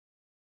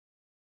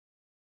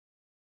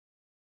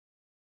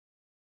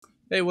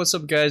Hey, what's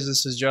up guys?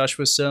 This is Josh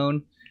with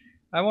Sohn.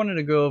 I wanted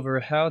to go over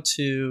how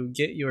to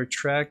get your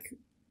track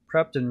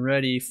prepped and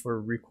ready for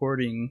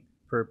recording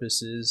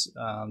purposes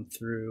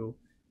through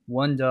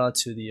one DAW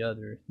to the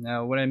other.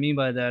 Now, what I mean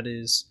by that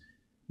is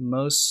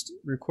most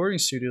recording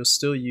studios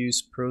still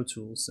use Pro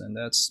Tools, and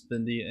that's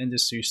been the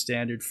industry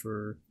standard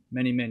for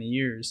many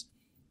years.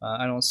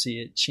 I don't see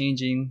it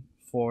changing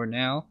for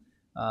now.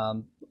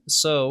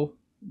 So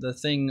the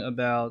thing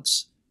about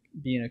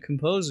being a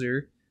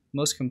composer,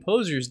 most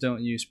composers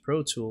don't use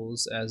Pro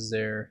Tools as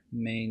their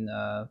main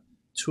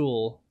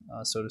tool,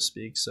 so to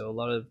speak. So a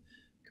lot of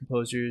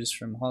composers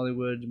from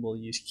Hollywood will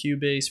use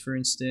Cubase, for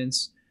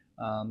instance.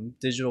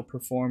 Digital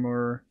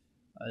Performer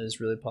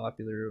is really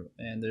popular,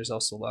 and there's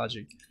also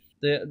Logic.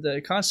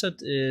 The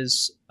concept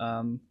is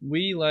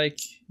we like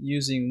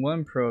using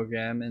one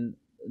program, and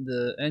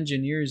the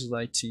engineers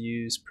like to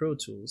use Pro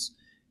Tools,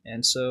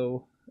 and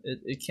so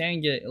it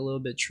can get a little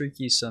bit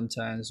tricky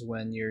sometimes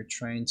when you're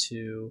trying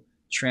to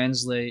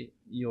translate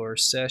your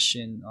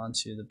session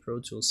onto the Pro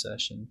Tools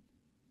session.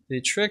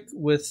 The trick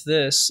with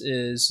this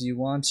is you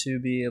want to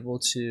be able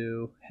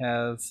to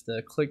have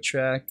the click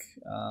track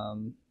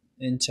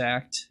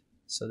intact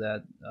so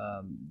that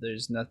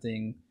there's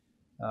nothing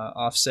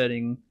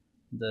offsetting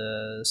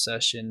the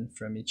session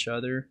from each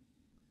other.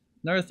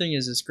 Another thing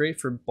is it's great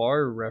for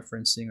bar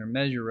referencing or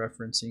measure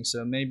referencing.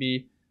 So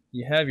maybe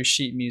you have your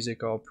sheet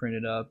music all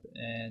printed up,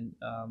 and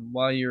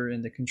while you're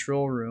in the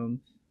control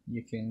room,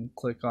 you can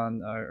click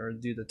on or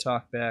do the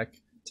talk back,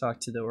 talk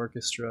to the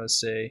orchestra,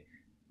 say,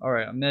 all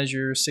right,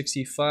 measure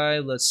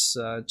 65, let's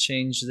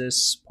change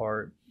this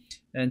part.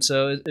 And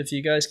so if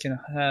you guys can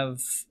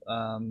have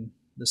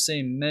the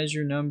same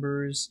measure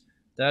numbers,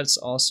 that's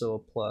also a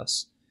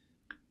plus.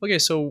 Okay,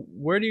 so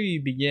where do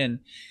you begin?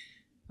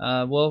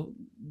 Well,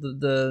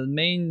 the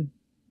main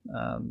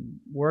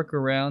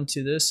workaround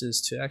to this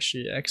is to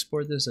actually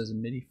export this as a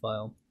MIDI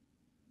file.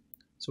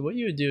 So what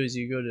you would do is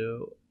you go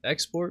to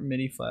export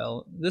MIDI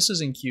file. This is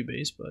in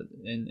Cubase, but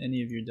in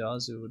any of your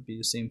DAWs it would be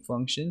the same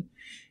function.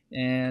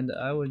 And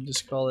I would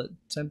just call it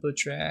tempo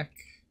track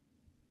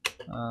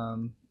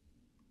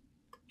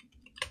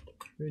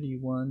Pretty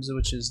Ones,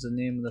 which is the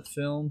name of the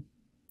film.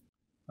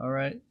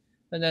 Alright,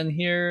 and then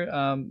here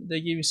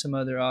they give you some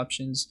other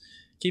options.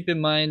 Keep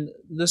in mind,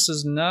 this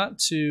is not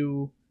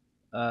to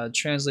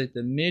translate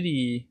the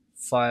MIDI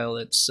file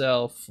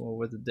itself or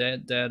with the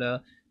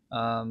data,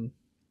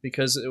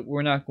 because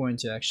we're not going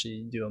to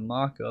actually do a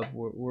mock-up.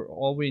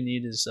 All we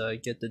need is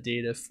get the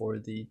data for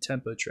the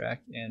tempo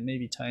track and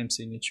maybe time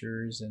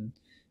signatures and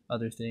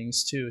other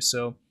things too.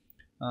 So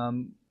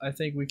I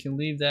think we can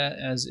leave that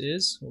as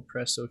is. We'll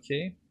press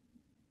OK.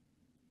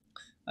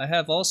 I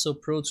have also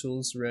Pro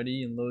Tools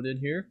ready and loaded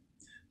here.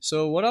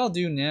 So what I'll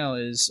do now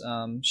is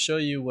show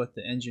you what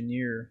the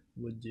engineer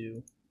would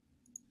do.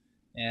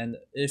 And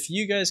if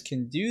you guys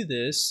can do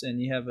this and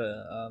you have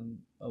a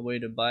way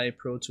to buy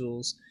Pro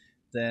Tools,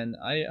 then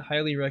I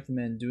highly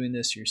recommend doing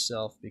this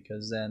yourself,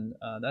 because then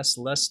that's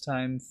less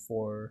time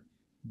for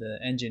the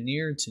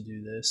engineer to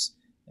do this,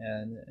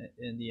 and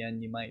in the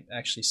end you might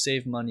actually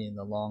save money in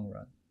the long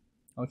run.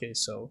 Okay,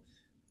 so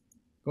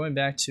going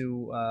back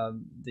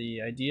to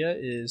the idea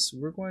is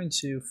we're going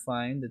to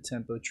find the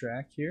tempo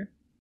track here.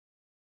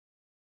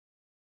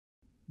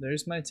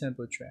 There's my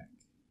tempo track.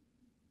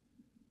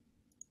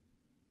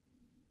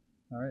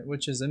 Alright,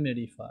 which is a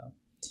MIDI file.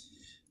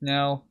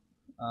 Now,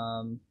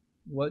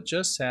 what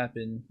just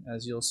happened,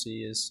 as you'll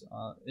see, is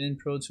in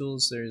Pro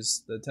Tools,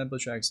 there's the tempo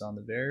tracks on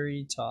the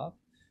very top.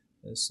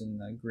 It's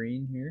in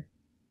green here.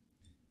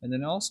 And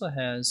then it also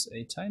has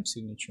a time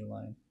signature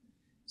line.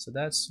 So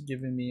that's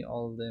giving me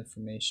all of the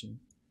information.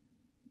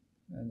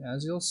 And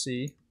as you'll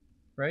see,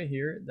 right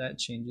here, that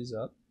changes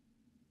up.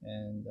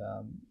 And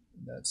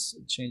that's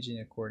changing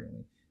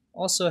accordingly.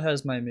 Also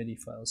has my MIDI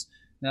files.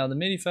 Now the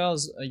MIDI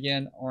files,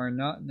 again, are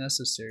not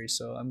necessary,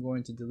 so I'm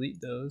going to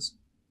delete those.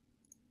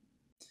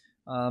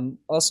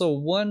 Also,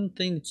 one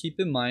thing to keep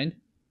in mind,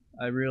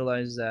 I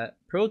realize that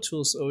Pro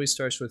Tools always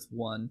starts with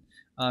 1.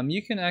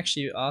 You can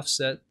actually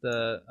offset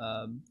the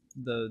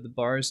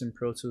bars in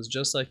Pro Tools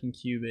just like in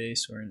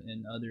Cubase or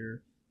in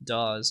other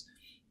DAWs.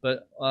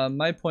 But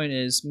my point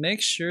is, make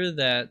sure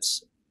that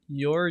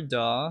your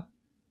DAW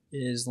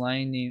is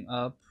lining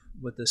up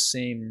with the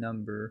same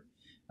number.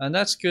 And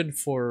that's good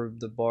for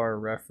the bar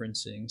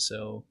referencing.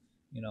 So,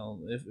 you know,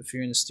 if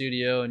you're in the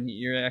studio and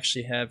you're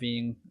actually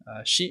having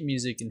sheet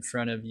music in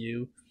front of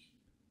you,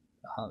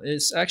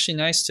 it's actually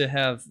nice to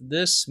have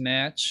this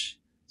match.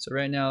 So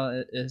right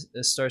now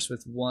it starts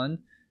with 1.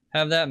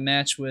 Have that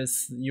match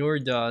with your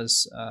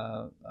DAW's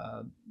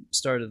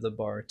start of the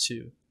bar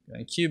too.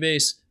 In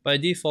Cubase, by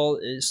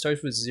default, it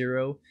starts with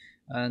 0.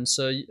 And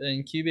so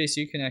in Cubase,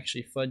 you can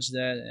actually fudge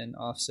that and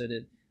offset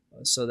it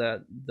so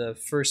that the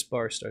first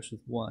bar starts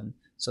with 1,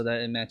 so that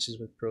it matches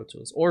with Pro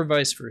Tools, or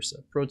vice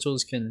versa. Pro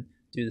Tools can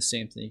do the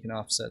same thing. You can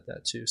offset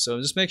that too. So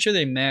just make sure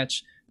they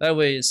match. That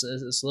way it's a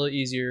little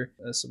easier.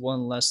 It's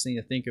one less thing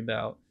to think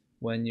about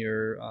when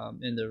you're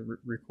in the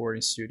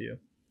recording studio.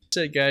 That's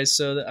it, guys.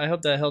 So I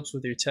hope that helps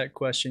with your tech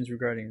questions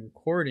regarding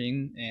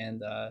recording,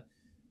 and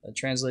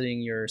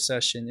translating your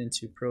session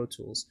into Pro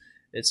Tools.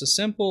 It's a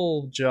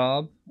simple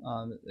job.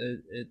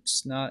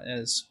 It's not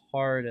as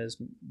hard as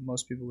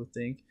most people would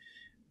think,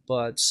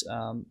 but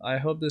I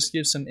hope this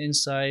gives some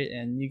insight,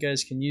 and you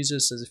guys can use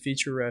this as a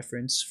future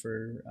reference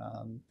for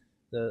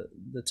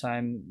the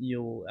time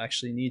you'll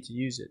actually need to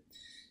use it.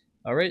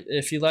 Alright,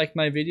 if you like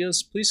my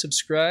videos, please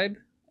subscribe,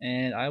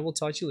 and I will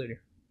talk to you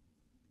later.